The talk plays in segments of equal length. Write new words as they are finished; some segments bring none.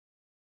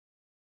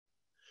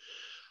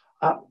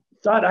I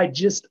thought I'd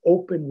just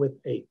open with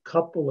a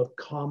couple of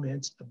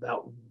comments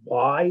about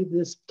why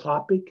this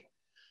topic.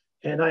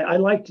 And I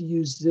like to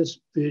use this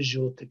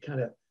visual to kind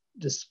of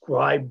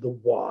describe the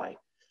why.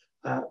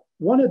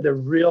 One of the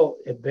real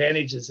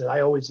advantages that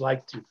I always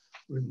like to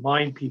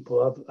remind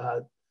people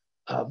of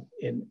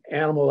in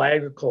animal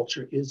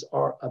agriculture is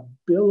our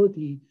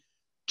ability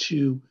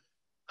to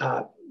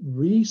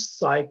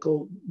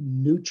recycle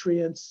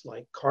nutrients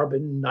like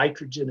carbon,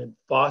 nitrogen, and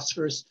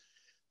phosphorus.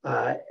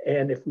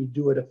 And if we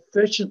do it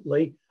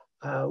efficiently,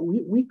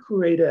 we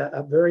create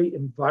a very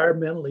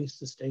environmentally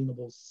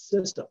sustainable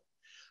system.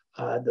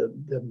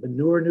 The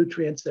manure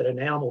nutrients that an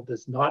animal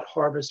does not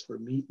harvest for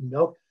meat and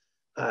milk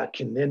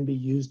can then be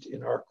used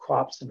in our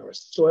crops and our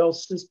soil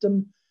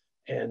system.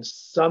 And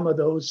some of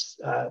those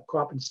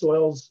crop and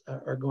soils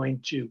are going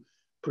to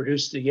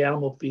produce the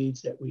animal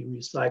feeds that we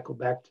recycle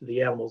back to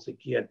the animals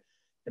again,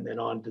 and then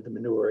on to the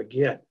manure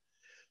again.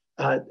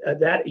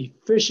 That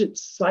efficient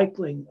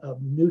cycling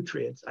of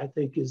nutrients, I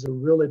think, is a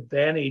real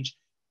advantage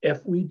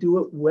if we do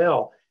it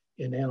well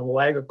in animal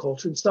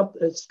agriculture, and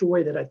a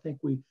story that I think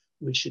we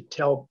should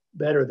tell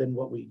better than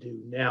what we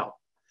do now.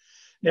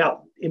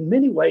 Now, in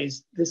many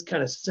ways, this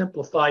kind of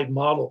simplified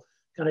model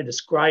kind of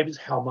describes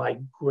how my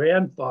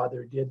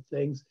grandfather did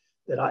things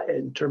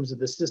in terms of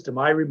the system.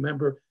 I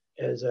remember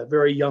as a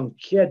very young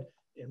kid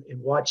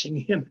in watching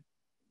him,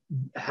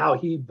 how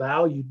he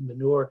valued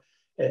manure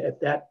at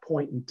that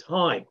point in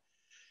time.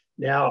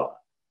 Now,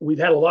 we've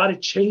had a lot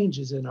of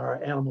changes in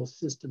our animal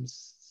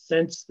systems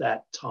since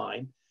that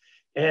time,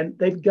 and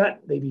they've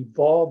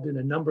evolved in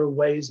a number of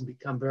ways and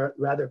become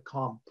rather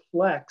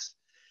complex.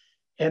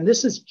 And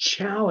this has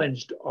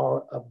challenged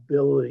our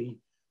ability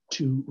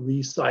to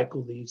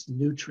recycle these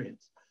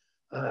nutrients.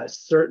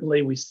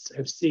 Certainly, we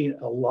have seen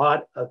a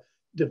lot of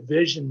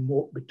division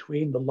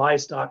between the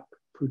livestock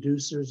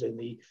producers and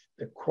the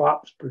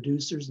crops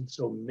producers. And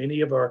so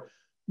many of our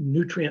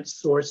nutrient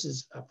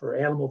sources for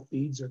animal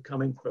feeds are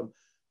coming from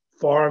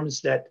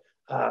farms that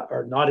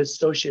are not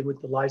associated with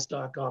the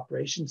livestock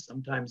operations,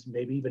 sometimes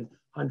maybe even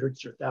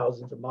hundreds or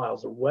thousands of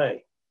miles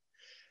away.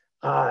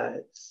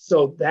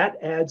 So that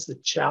adds the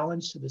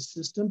challenge to the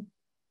system.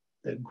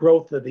 The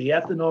growth of the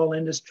ethanol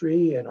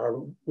industry and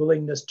our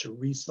willingness to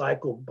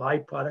recycle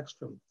byproducts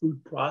from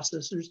food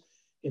processors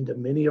into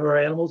many of our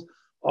animals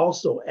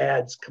also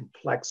adds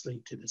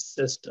complexity to the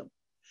system.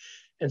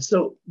 And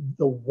so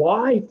the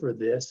why for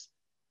this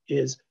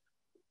is,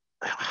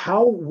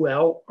 how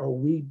well are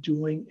we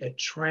doing at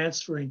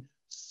transferring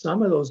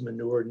some of those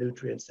manure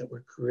nutrients that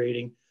we're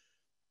creating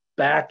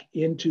back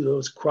into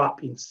those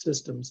cropping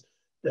systems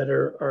that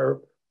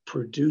are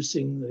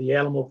producing the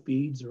animal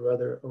feeds or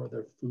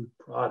other food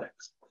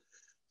products.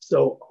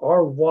 So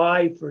our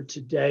why for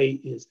today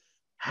is,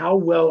 how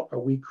well are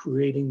we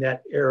creating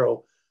that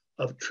arrow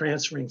of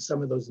transferring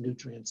some of those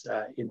nutrients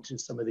into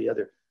some of the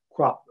other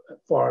crop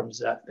farms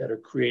that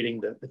are creating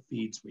the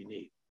feeds we need?